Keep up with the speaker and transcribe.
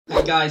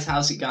Hey guys,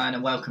 how's it going,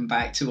 and welcome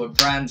back to a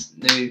brand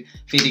new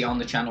video on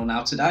the channel.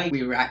 Now today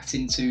we're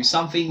reacting to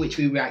something which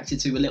we reacted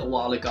to a little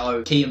while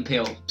ago, Key and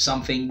Peele,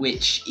 something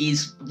which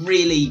is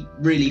really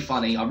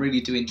funny. I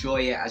really do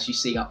enjoy it. As you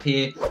see up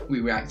here,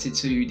 we reacted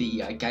to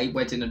the gay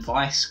wedding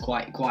advice,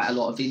 quite a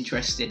lot of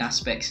interesting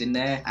aspects in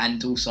there,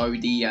 and also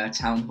the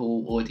town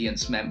hall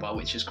audience member,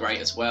 which is great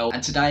as well.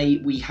 And today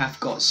we have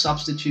got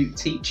substitute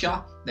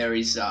teacher. There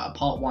is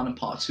part 1 and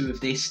part 2 of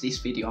this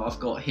video I've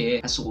got here.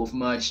 I sort of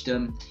merged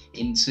them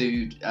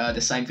into the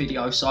same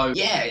video. So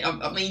yeah,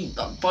 I mean,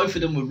 both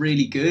of them were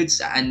really good,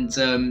 and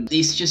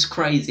it's just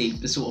crazy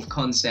the sort of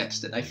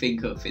concepts that they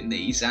think of in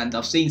these. And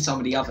I've seen some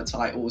of the other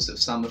titles of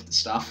some of the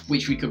stuff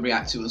which we could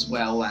react to as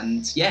well.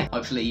 And yeah,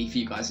 hopefully if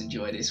you guys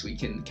enjoy this, we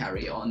can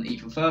carry it on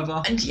even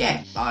further. And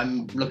yeah,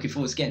 I'm looking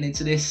forward to getting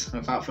into this.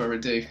 Without further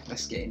ado,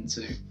 let's get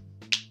into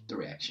the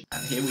reaction.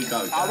 And here we go,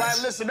 guys. All right,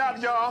 listen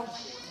up, y'all.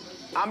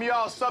 I'm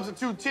y'all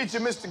substitute teacher,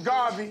 Mr.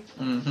 Garvey.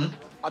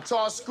 I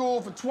taught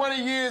school for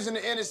 20 years in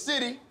the inner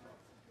city,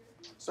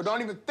 so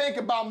don't even think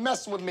about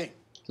messing with me.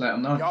 Let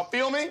them know. Y'all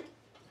feel me?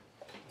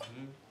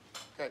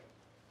 Okay,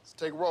 let's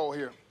take a roll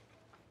here.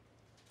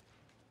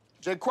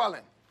 Jay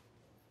Quellen.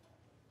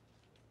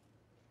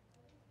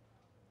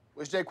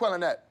 Where's Jay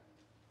Quellen at?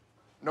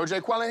 No Jay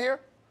Quellen here?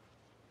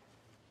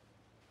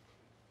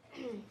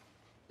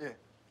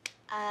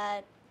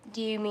 Yeah.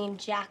 Do you mean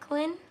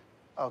Jacqueline?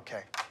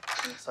 Okay,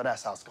 so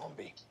that's how it's gonna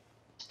be.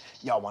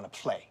 Y'all wanna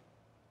play?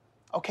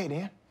 Okay,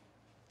 then.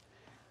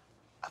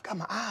 I've got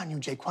my eye on you,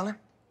 Jay Quellen.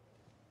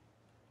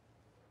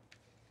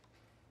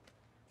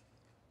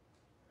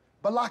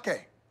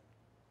 Balake.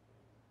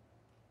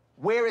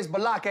 Where is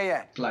Balake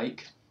at?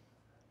 Blake.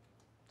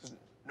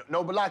 There's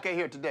no Balake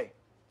here today.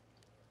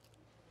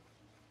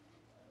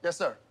 Yes,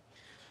 sir.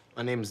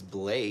 My name's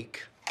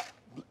Blake.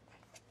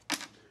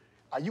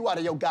 Are you out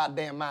of your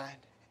goddamn mind?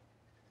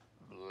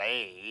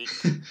 Blake?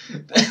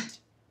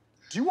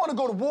 Do you want to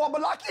go to war,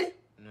 Balake?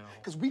 No.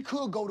 Because we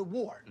could go to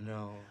war.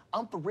 No.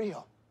 I'm for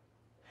real.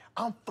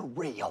 I'm for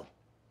real.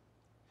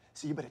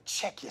 So you better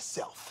check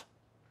yourself.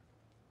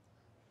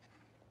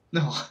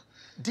 No.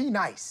 D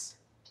nice.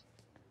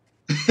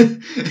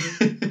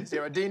 Is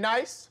there a D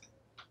nice?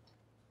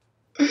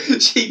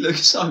 She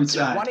looks so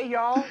sad. One of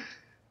y'all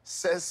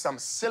says some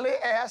silly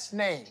ass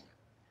name,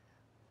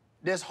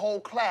 this whole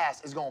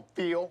class is gonna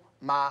feel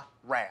my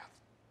wrath.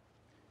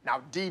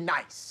 Now, D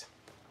nice.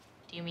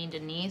 Do you mean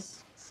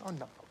Denise? Son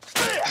of a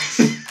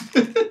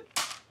bitch.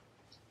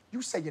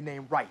 You say your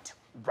name right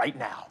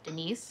now.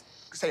 Denise?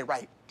 Say it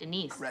right.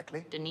 Denise.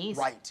 Correctly. Denise.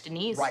 Right.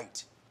 Denise.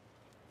 Right.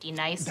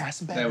 D-nice.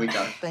 That's better. There we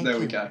go. Thank There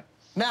you. we go.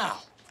 Now,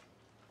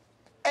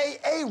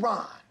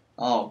 Ron.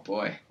 Oh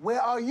boy.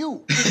 Where are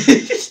you?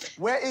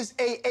 Where is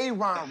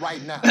Ron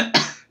right now?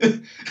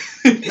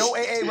 No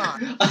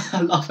Ron.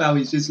 I love how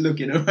he's just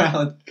looking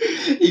around.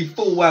 He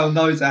full well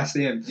knows that's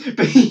him,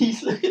 but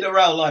he's looking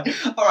around like,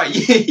 all right,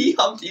 yeah,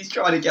 he's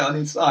trying to get on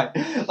his side.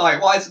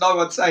 Like, why is no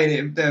one saying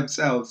it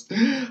themselves?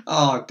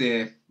 Oh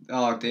dear.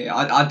 Oh dear.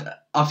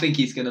 I think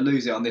he's gonna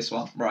lose it on this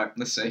one. Right,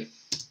 let's see.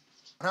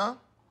 Huh?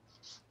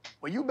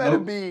 Well, you better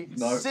Nope. be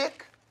Nope.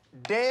 sick,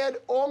 dead,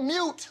 or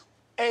mute,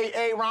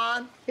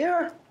 Ron.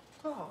 Here.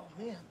 Oh,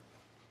 man.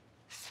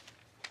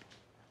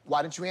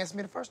 Why didn't you answer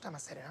me the first time I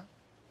said it, huh?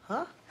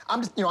 Huh?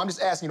 I'm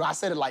just asking you. I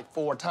said it like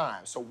 4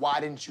 times. So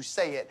why didn't you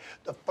say it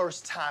the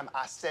first time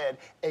I said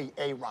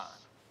Ron?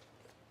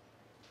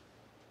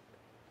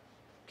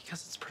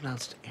 Because it's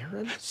pronounced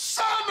Aaron?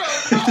 Son of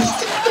a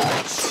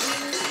bitch!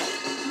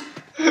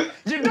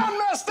 You done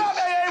messed up,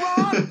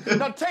 Ron.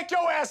 Now take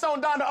your ass on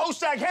down to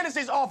Oshag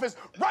Hennessy's office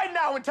right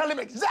now and tell him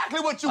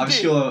exactly what you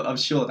did. I'm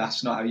sure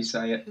that's not how you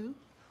say it.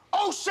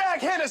 Oshag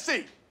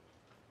Hennessy!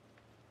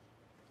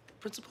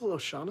 Principal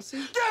O'Shaughnessy?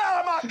 Get out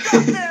of my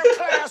goddamn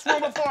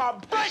classroom before I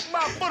break my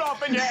foot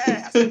off in your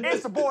ass.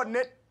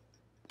 Insubordinate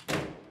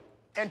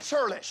and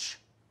churlish.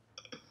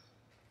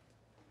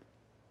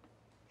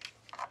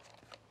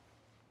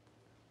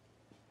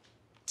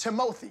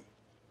 Timothy.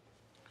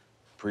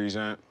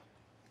 Present.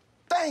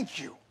 Thank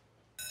you.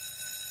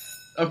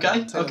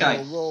 Okay. Take a Okay.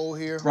 little roll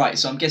here. Right.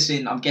 So I'm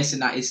guessing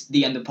that is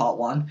the end of part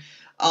 1.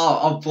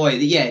 Oh boy.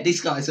 Yeah.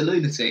 This guy's a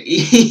lunatic.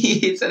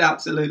 He's an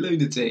absolute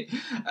lunatic.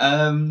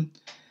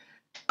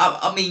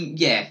 I mean,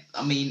 yeah.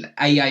 I mean,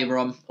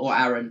 Aaron or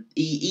Aaron.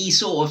 He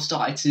sort of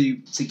started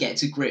to get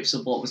to grips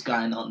of what was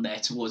going on there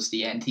towards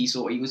the end. He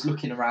was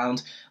looking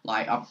around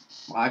like,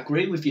 I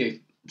agree with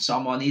you.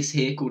 Someone is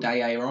here called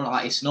Aaron.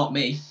 Like, it's not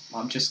me.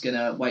 I'm just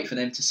gonna wait for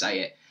them to say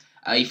it.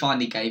 He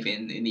finally gave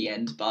in the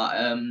end,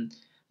 but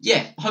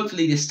yeah.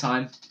 Hopefully this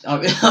time.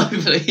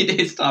 Hopefully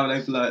this time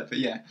they've learned. But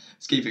yeah,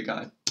 let's keep it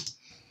going.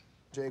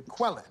 Jay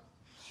Quellen.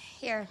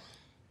 Here.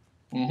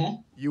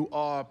 You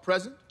are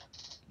present.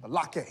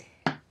 Balake.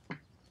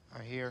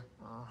 I hear.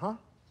 Uh-huh.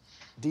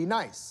 D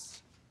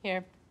Nice.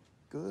 Here.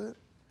 Good.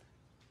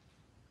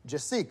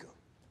 Jessica.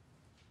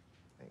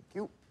 Thank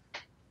you.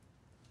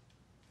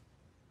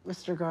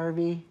 Mr.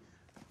 Garvey,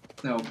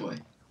 Oh boy.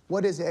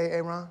 What is it,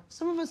 Aaron?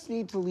 some of us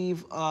need to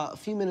leave a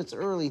few minutes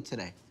early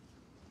today.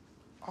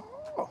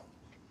 Oh.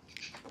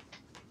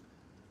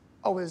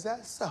 Oh, is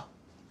that so?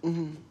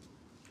 Mm-hmm.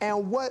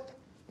 And what,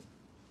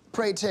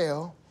 pray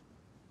tell,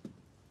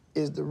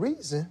 is the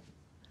reason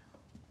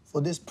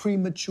for this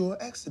premature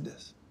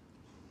exodus?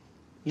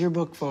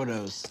 Yearbook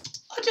photos.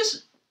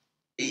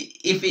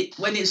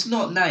 When it's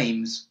not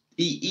names,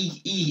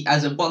 he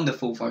has a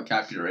wonderful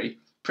vocabulary.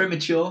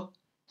 Premature,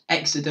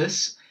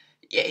 exodus,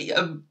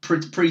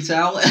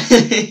 pre-tell.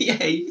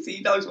 Yeah,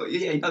 he knows what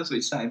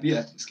he's saying. But yeah,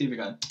 let's keep it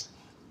going.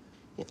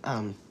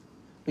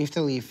 We have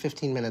to leave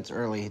 15 minutes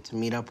early to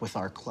meet up with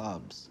our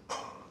clubs.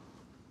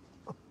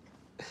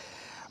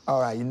 All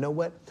right, you know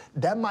what?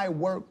 That might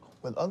work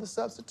with other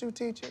substitute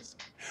teachers,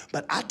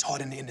 but I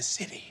taught in the inner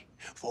city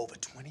for over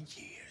 20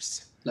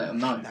 years. Let them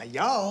know. Now,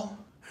 y'all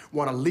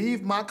want to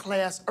leave my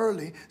class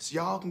early so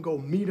y'all can go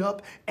meet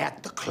up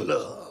at the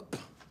club.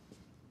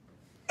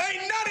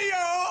 Ain't none of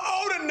y'all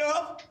old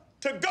enough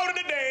to go to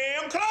the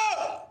damn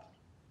club.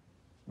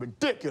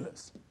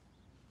 Ridiculous.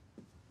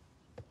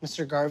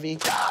 Mr. Garvey?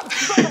 God,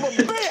 son of a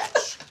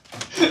bitch!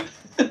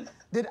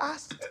 Did I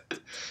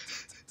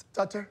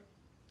stutter?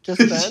 Just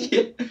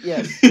then?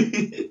 Yes.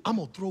 I'm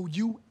gonna throw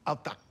you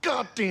out the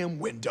goddamn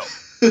window.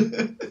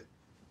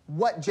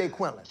 What, Jay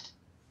Quinlan?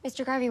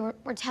 Mr. Garvey,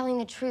 we're telling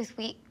the truth.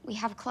 We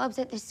have clubs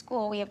at this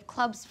school. We have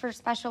clubs for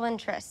special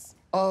interests.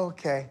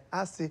 Okay,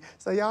 I see.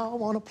 So y'all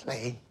wanna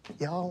play.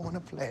 Y'all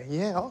wanna play.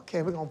 Yeah,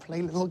 okay, we're gonna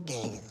play little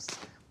games.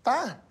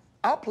 Fine,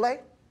 I'll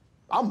play.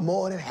 I'm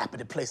more than happy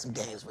to play some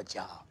games with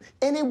y'all.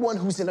 Anyone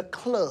who's in a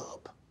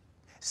club,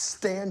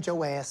 stand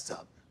your ass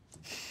up.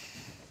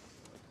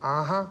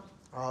 Uh-huh.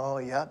 Oh,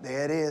 yeah,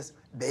 there it is.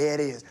 There it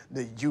is.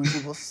 The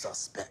usual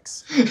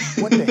suspects.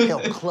 What the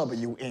hell club are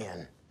you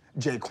in,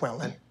 Jay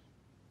Quinlan?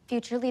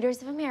 Future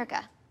Leaders of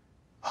America.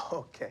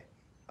 Okay,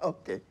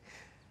 okay.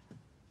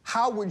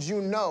 How would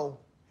you know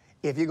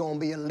if you're gonna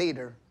be a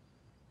leader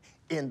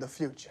in the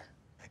future?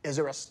 Is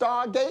there a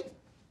Stargate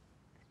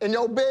in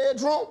your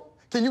bedroom?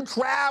 Can you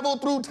travel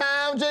through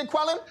time, Jay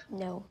Quinlan?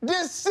 No.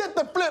 Then sit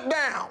the flip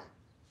down.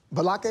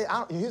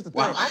 Balake, here's the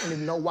thing. Wow. I don't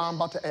even know why I'm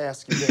about to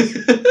ask you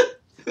this.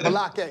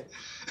 Balake,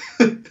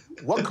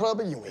 what club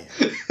are you in?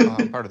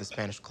 I'm part of the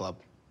Spanish club.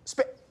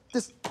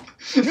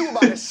 You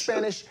about as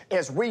Spanish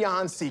as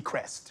Rion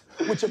Seacrest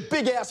with your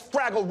big-ass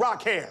Fraggle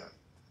Rock hair.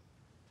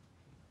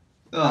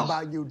 How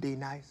about you,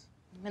 D-Nice?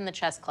 I'm in the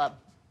chess club.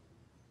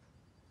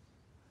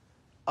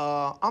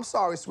 I'm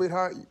sorry,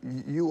 sweetheart.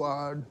 You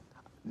are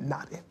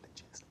not in the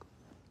chess club.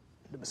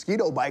 The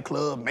Mosquito Bite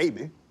Club,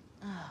 maybe.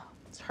 Oh,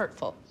 it's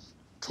hurtful.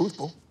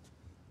 Truthful.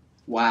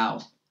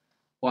 Wow.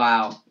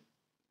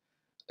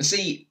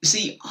 See,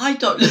 I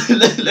don't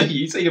look.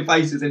 You see your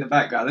faces in the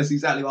background. That's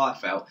exactly what I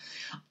felt.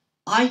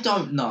 I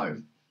don't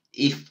know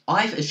if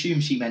I've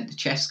assumed she meant the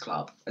chess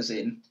club, as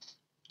in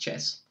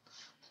chess.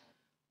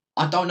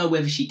 I don't know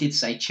whether she did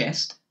say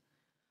chest.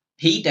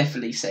 He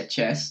definitely said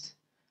chest,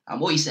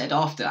 and what he said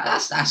after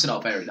that's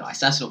not very nice.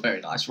 That's not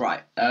very nice,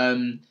 right?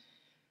 Ron,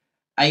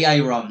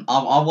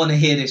 I want to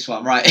hear this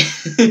one, right?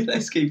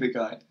 Let's keep it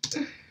going.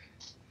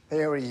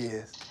 There he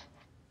is.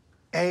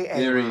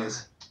 There he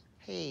is.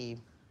 Hey,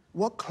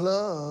 What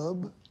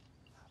club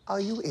are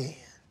you in?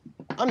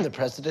 I'm the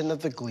president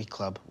of the Glee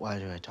Club. Why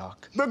do I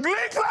talk? The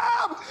Glee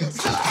Club!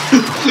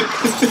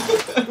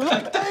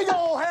 Like they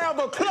gonna have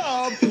a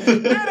club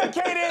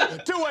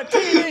dedicated to a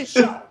TV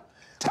show.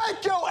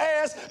 Take your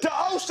ass to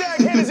Oshag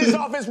Hennessy's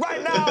office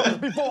right now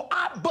before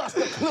I bust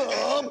the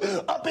club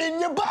up in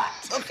your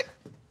butt. Okay.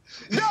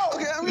 Go!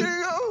 Okay, I'm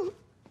gonna go.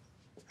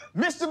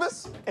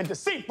 Mischievous and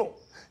deceitful,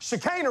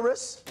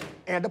 chicanerous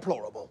and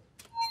deplorable.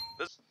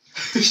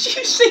 Do you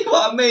see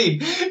what I mean?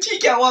 Do you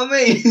get what I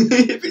mean?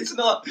 If it's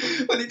not,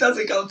 when it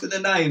doesn't come to the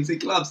names,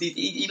 it clubs.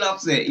 He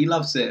loves it. He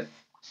loves it.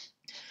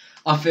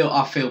 I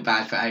feel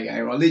bad for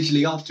AA.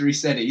 Literally after he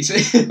said it, he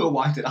said,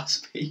 "Why did I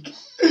speak?"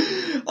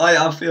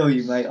 I feel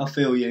you, mate. I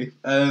feel you.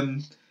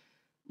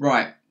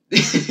 Right.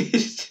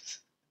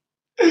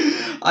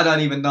 I don't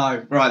even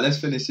know. Right, let's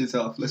finish this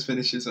off.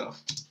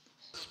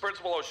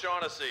 Principal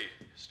O'Shaughnessy,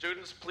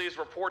 students, please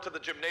report to the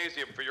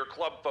gymnasium for your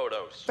club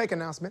photos. Fake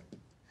announcement.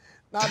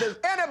 Now, does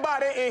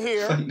anybody in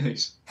here Fake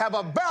news. have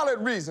a valid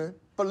reason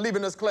for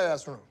leaving this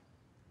classroom?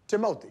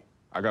 Timothy,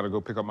 I gotta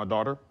go pick up my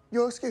daughter.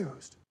 you're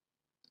excused.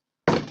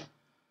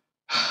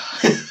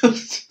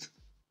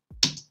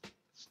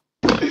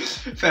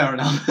 Fair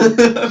enough.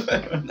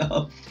 Fair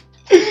enough.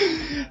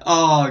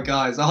 Oh,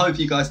 guys, I hope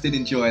you guys did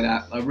enjoy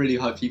that. I really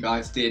hope you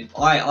guys did.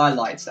 I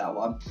liked that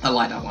one. I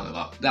liked that one a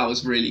lot. That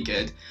was really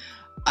good.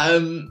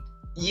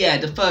 Yeah,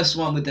 the first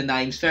one with the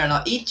names, fair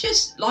enough. It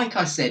just, like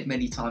I said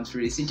many times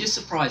through this, it just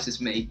surprises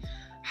me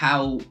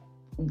how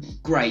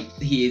great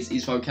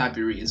his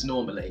vocabulary is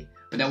normally.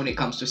 But then when it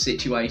comes to a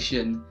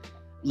situation,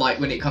 like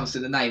when it comes to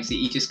the names,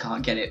 he just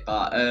can't get it.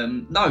 But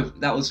no,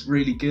 that was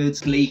really good.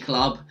 Glee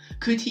Club.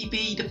 Could he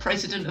be the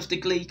president of the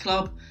Glee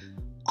Club?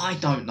 I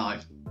don't know.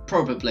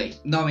 Probably.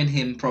 Knowing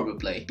him,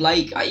 probably.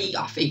 Blake,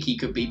 I think he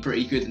could be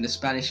pretty good in the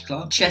Spanish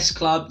club. Chess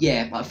club,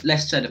 yeah,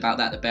 less said about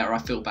that, the better. I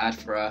feel bad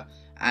for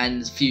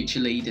and future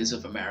leaders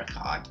of America.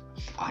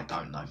 I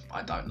don't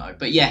know.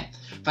 But yeah,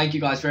 thank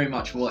you guys very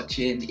much for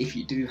watching. If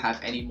you do have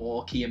any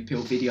more Key and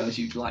Peele videos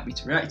you'd like me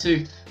to react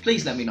to,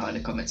 please let me know in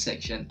the comment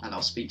section, and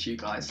I'll speak to you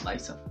guys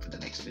later for the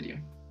next video.